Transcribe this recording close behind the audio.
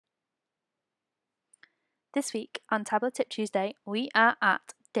This week on Tablet Tip Tuesday, we are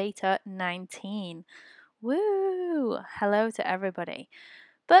at Data 19. Woo! Hello to everybody.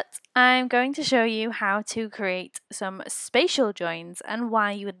 But I'm going to show you how to create some spatial joins and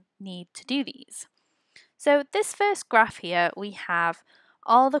why you would need to do these. So this first graph here, we have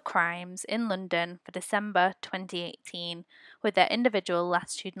all the crimes in London for December 2018 with their individual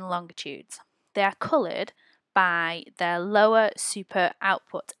latitude and longitudes. They are coloured by their lower super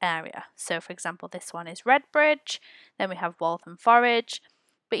output area. So for example, this one is Redbridge, then we have Waltham Forage,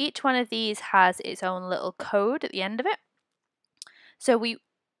 but each one of these has its own little code at the end of it. So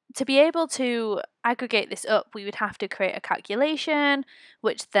to be able to aggregate this up, we would have to create a calculation,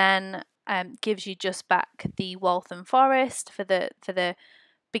 which then gives you just back the Waltham Forest for the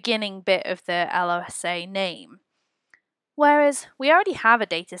beginning bit of the LOSA name. Whereas we already have a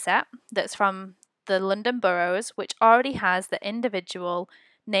data set that's from the London boroughs, which already has the individual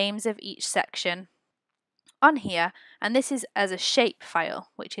names of each section on here, and this is as a shape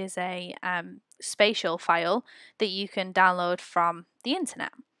file, which is a spatial file that you can download from the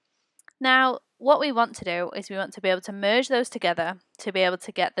internet. Now, what we want to do is we want to be able to merge those together to be able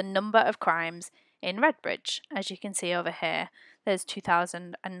to get the number of crimes in Redbridge. As you can see over here, there's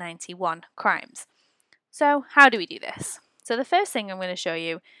 2,091 crimes. So how do we do this? So the first thing I'm going to show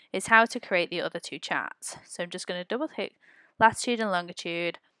you is how to create the other two charts. So I'm just going to double click latitude and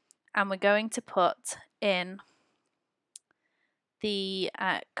longitude, and we're going to put in the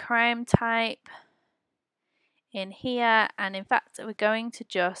crime type in here, and in fact we're going to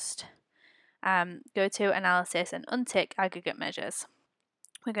just go to analysis and untick aggregate measures.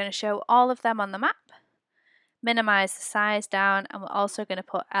 We're going to show all of them on the map, minimize the size down, and we're also going to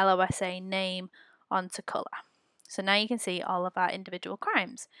put LOSA name onto colour. So now you can see all of our individual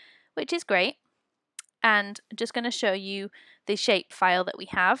crimes, which is great. And I'm just going to show you the shape file that we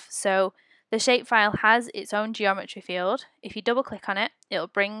have. So the shape file has its own geometry field. If you double click on it, it'll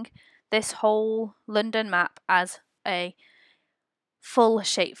bring this whole London map as a full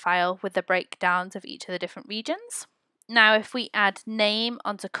shapefile with the breakdowns of each of the different regions. Now if we add name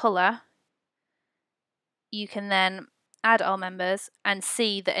onto colour, you can then add all members and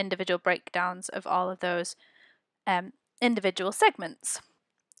see the individual breakdowns of all of those individual segments.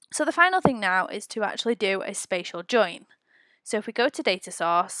 So the final thing now is to actually do a spatial join. So if we go to data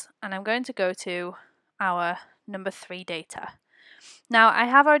source, and I'm going to go to our number 3 data. Now, I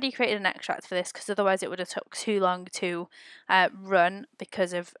have already created an extract for this because otherwise it would have took too long to run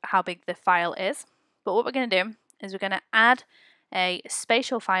because of how big the file is. But what we're going to do is we're going to add a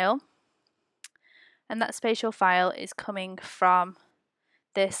spatial file, and that spatial file is coming from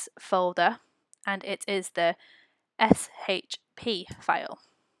this folder, and it is the SHP file.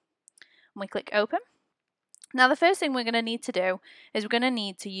 And we click open. Now the first thing we're going to need to do is we're going to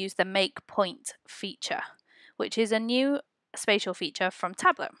need to use the make point feature, which is a new spatial feature from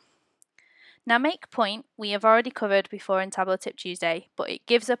Tablet. Now make point we have already covered before in Tablet Tip Tuesday, but it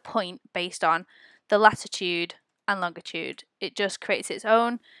gives a point based on the latitude and longitude. It just creates its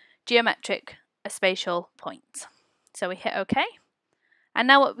own geometric spatial point. So we hit OK. And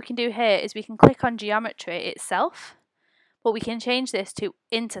now what we can do here is we can click on geometry itself, but we can change this to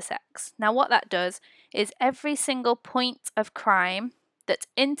intersects. Now what that does is every single point of crime that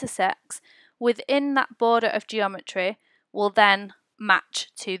intersects within that border of geometry will then match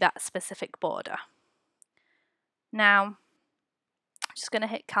to that specific border. Now, I'm just going to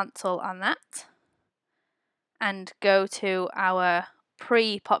hit cancel on that and go to our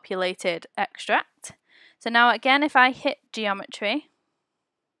pre-populated extract. So now again, if I hit geometry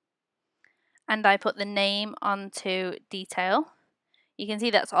and I put the name onto detail, you can see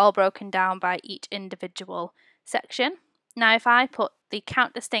that's all broken down by each individual section. Now if I put the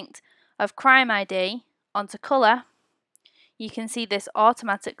count distinct of crime ID onto colour, you can see this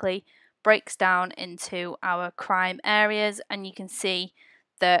automatically breaks down into our crime areas, and you can see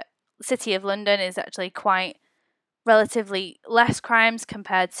the City of London is actually quite relatively less crimes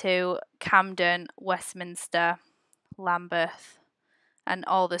compared to Camden, Westminster, Lambeth, and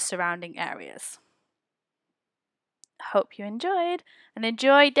all the surrounding areas. Hope you enjoyed, and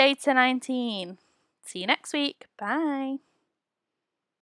enjoy Data 19. See you next week. Bye.